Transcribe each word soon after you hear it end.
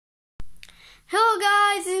Hello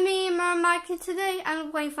guys, it's me, Mike, and today I'm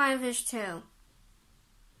playing Flying Fish 2.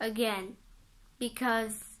 Again.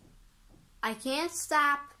 Because I can't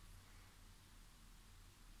stop.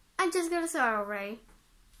 I'm just gonna start already.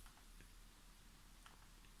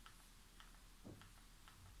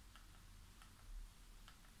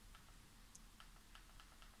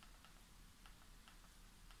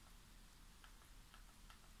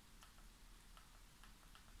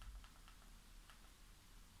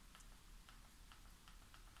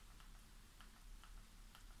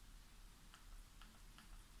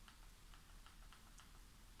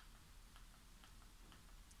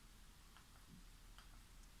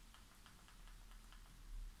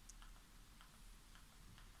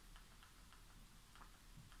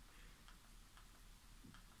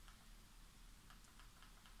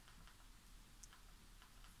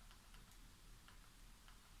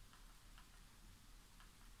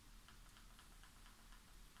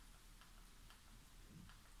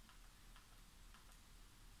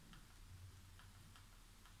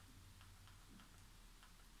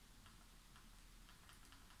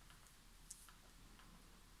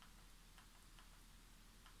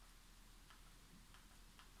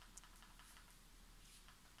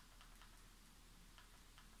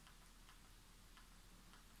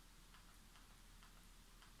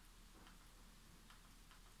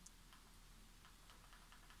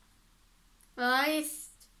 Well, at least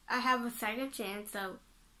I have a second chance, so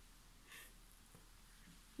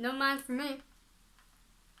no mind for me.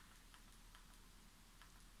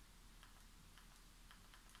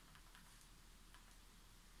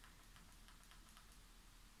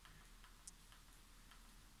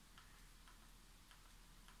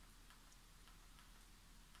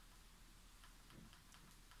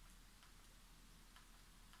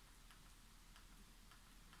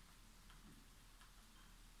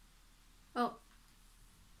 Oh,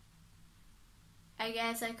 I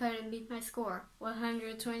guess I couldn't beat my score,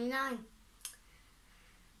 129.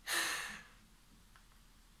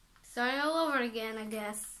 Starting all over again, I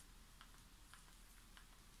guess.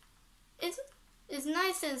 It's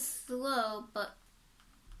nice and slow, but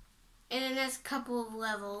in the next couple of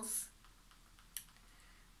levels,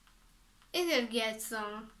 it'll get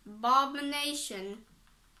some abomination.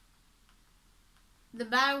 The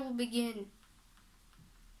battle will begin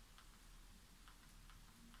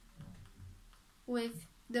with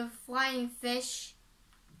the flying fish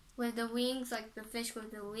with the wings, like the fish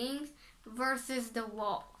with the wings, versus the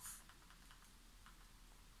walls.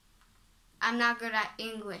 I'm not good at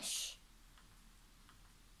English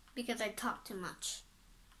because I talk too much.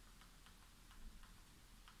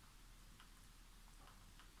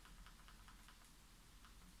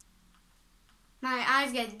 My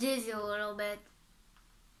eyes get dizzy a little bit.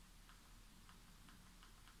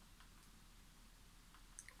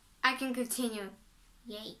 I can continue.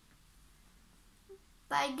 Yay.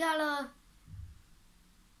 But I gotta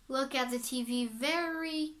look at the TV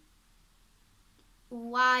very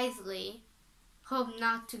wisely. Hope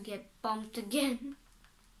not to get bumped again.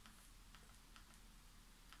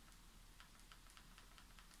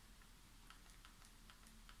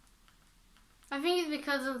 I think it's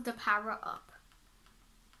because of the power up.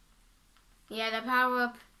 Yeah, the power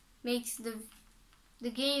up makes the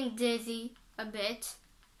game dizzy a bit.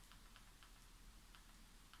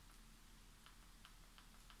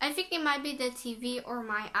 I think it might be the TV or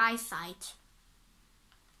my eyesight.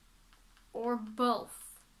 Or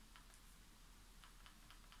both.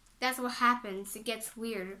 That's what happens. It gets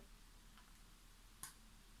weird.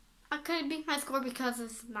 I couldn't beat my score because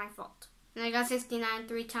it's my fault. And I got 69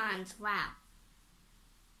 3 times. Wow.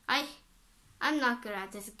 I'm not good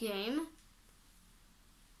at this game.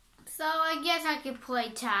 So I guess I could play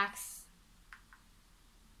Tacks.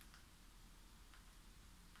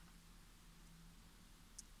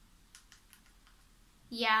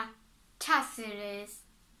 Yeah, Tacks it is.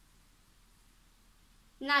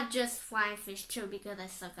 Not just Flying Fish 2 because I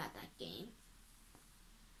suck at that game.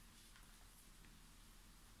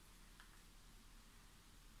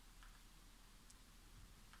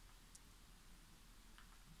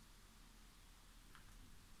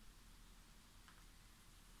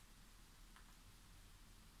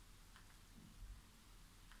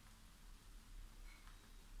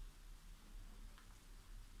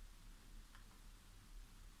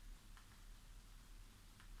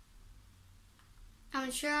 I'm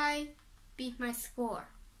sure I beat my score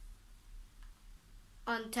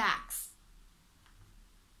on Tacks.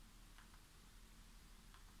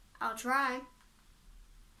 I'll try,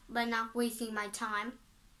 but not wasting my time.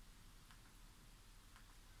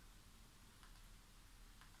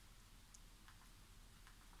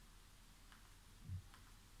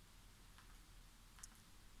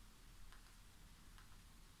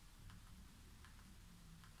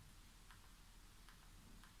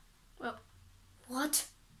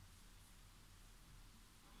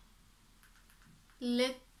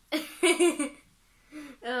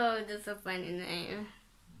 That's a funny name.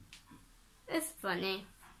 It's funny.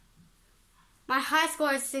 My high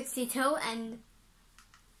score is 62, and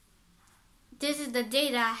this is the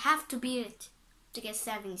day that I have to beat it to get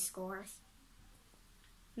 70 scores.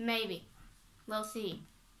 Maybe. We'll see.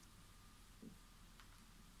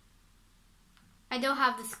 I don't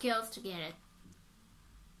have the skills to get it.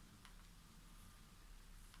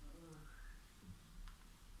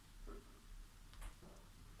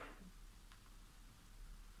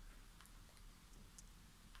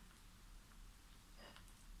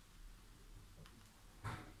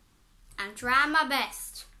 I'm trying my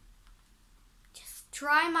best. Just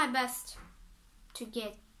try my best to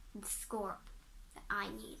get the score that I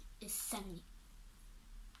need is 70.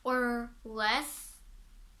 Or less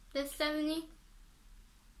than 70.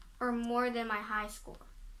 Or more than my high score.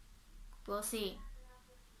 We'll see.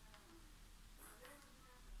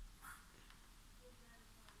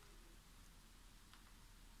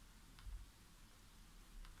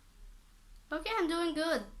 Okay, I'm doing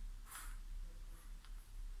good.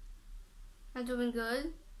 I'm doing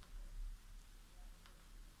good.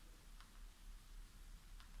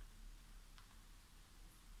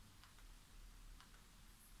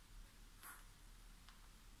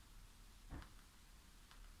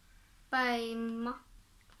 But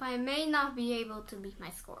I may not be able to beat my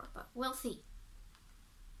score, but we'll see.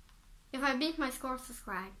 If I beat my score,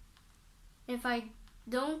 subscribe. If I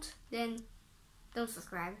don't, then don't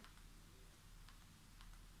subscribe.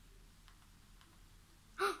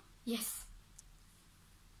 Yes.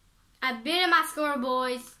 I beat my score,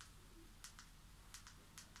 boys.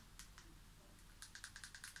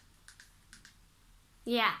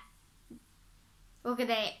 Yeah. Look at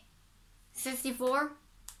that. 64.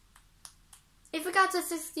 If it got to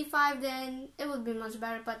 65, then it would be much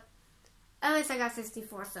better, but at least I got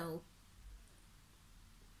 64, so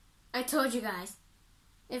I told you guys.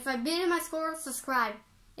 If I beat my score, subscribe.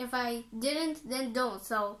 If I didn't, then don't.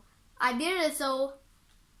 So I did it, so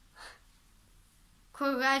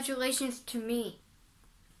congratulations to me.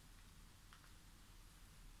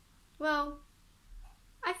 Well,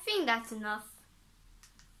 I think that's enough.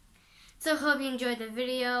 So hope you enjoyed the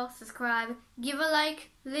video. Subscribe, give a like,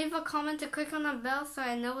 leave a comment, and click on the bell so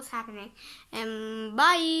I know what's happening. And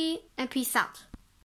bye, and peace out.